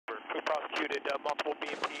We prosecuted multiple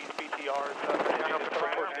BMPs, BTRs, earlier on the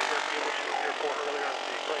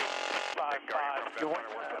 5-5.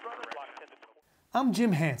 I'm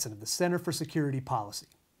Jim Hansen of the Center for Security Policy.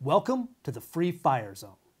 Welcome to the Free Fire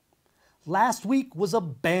Zone. Last week was a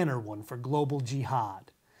banner one for global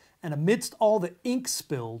jihad. And amidst all the ink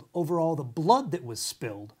spilled over all the blood that was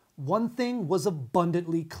spilled, one thing was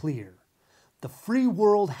abundantly clear. The free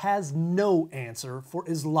world has no answer for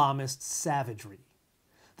Islamist savagery.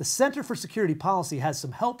 The Center for Security Policy has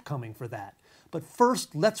some help coming for that, but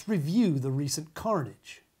first let's review the recent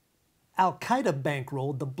carnage. Al-Qaeda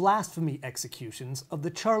bankrolled the blasphemy executions of the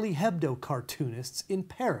Charlie Hebdo cartoonists in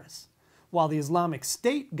Paris, while the Islamic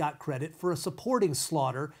State got credit for a supporting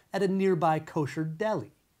slaughter at a nearby kosher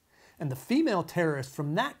deli. And the female terrorists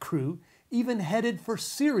from that crew even headed for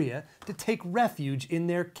Syria to take refuge in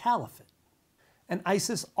their caliphate. And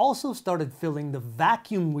ISIS also started filling the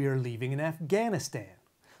vacuum we are leaving in Afghanistan.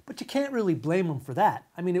 But you can't really blame them for that.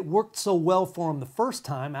 I mean, it worked so well for them the first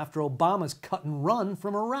time after Obama's cut and run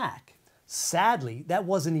from Iraq. Sadly, that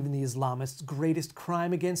wasn't even the Islamists' greatest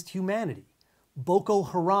crime against humanity. Boko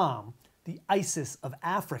Haram, the ISIS of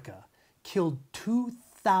Africa, killed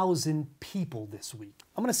 2,000 people this week.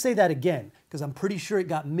 I'm going to say that again, because I'm pretty sure it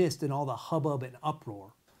got missed in all the hubbub and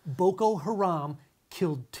uproar. Boko Haram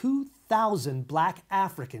killed 2,000 black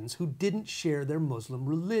Africans who didn't share their Muslim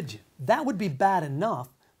religion. That would be bad enough,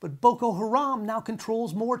 but Boko Haram now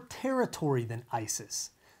controls more territory than ISIS.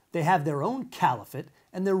 They have their own caliphate,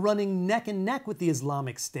 and they're running neck and neck with the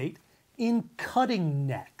Islamic State in cutting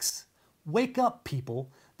necks. Wake up,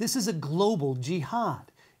 people. This is a global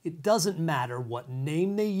jihad. It doesn't matter what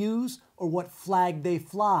name they use or what flag they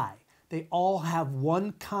fly. They all have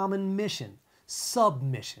one common mission,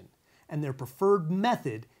 submission, and their preferred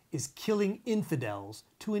method is killing infidels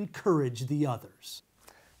to encourage the others.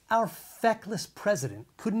 Our feckless president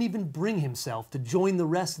couldn't even bring himself to join the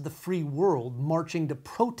rest of the free world marching to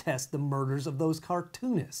protest the murders of those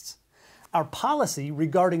cartoonists. Our policy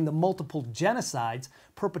regarding the multiple genocides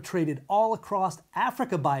perpetrated all across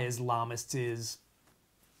Africa by Islamists is...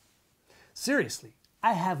 Seriously,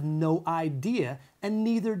 I have no idea, and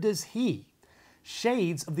neither does he.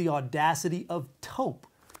 Shades of the audacity of Tope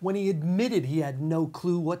when he admitted he had no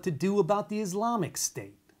clue what to do about the Islamic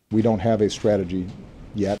State. We don't have a strategy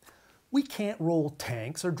yet. We can't roll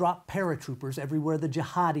tanks or drop paratroopers everywhere the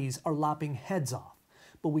jihadis are lopping heads off,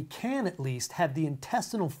 but we can at least have the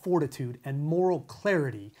intestinal fortitude and moral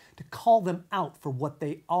clarity to call them out for what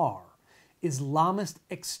they are: Islamist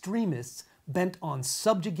extremists bent on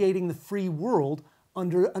subjugating the free world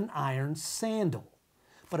under an iron sandal.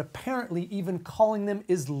 But apparently even calling them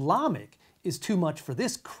Islamic is too much for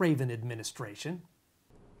this craven administration.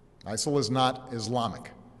 ISIL is not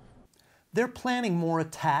Islamic. They're planning more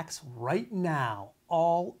attacks right now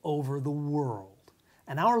all over the world.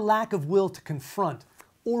 And our lack of will to confront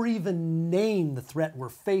or even name the threat we're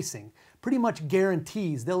facing pretty much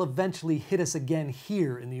guarantees they'll eventually hit us again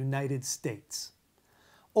here in the United States.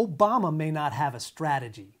 Obama may not have a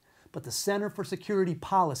strategy, but the Center for Security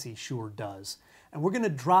Policy sure does. And we're going to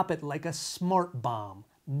drop it like a smart bomb,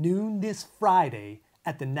 noon this Friday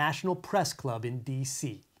at the National Press Club in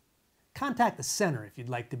D.C. Contact the center if you'd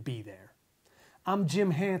like to be there. I'm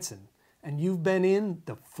Jim Hansen, and you've been in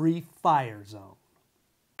the Free Fire Zone.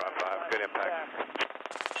 5-5, good impact.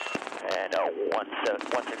 And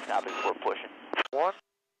 1-6 now before pushing. 1,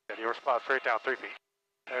 and your spot straight down 3 feet.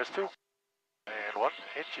 There's 2, and 1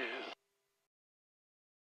 inches.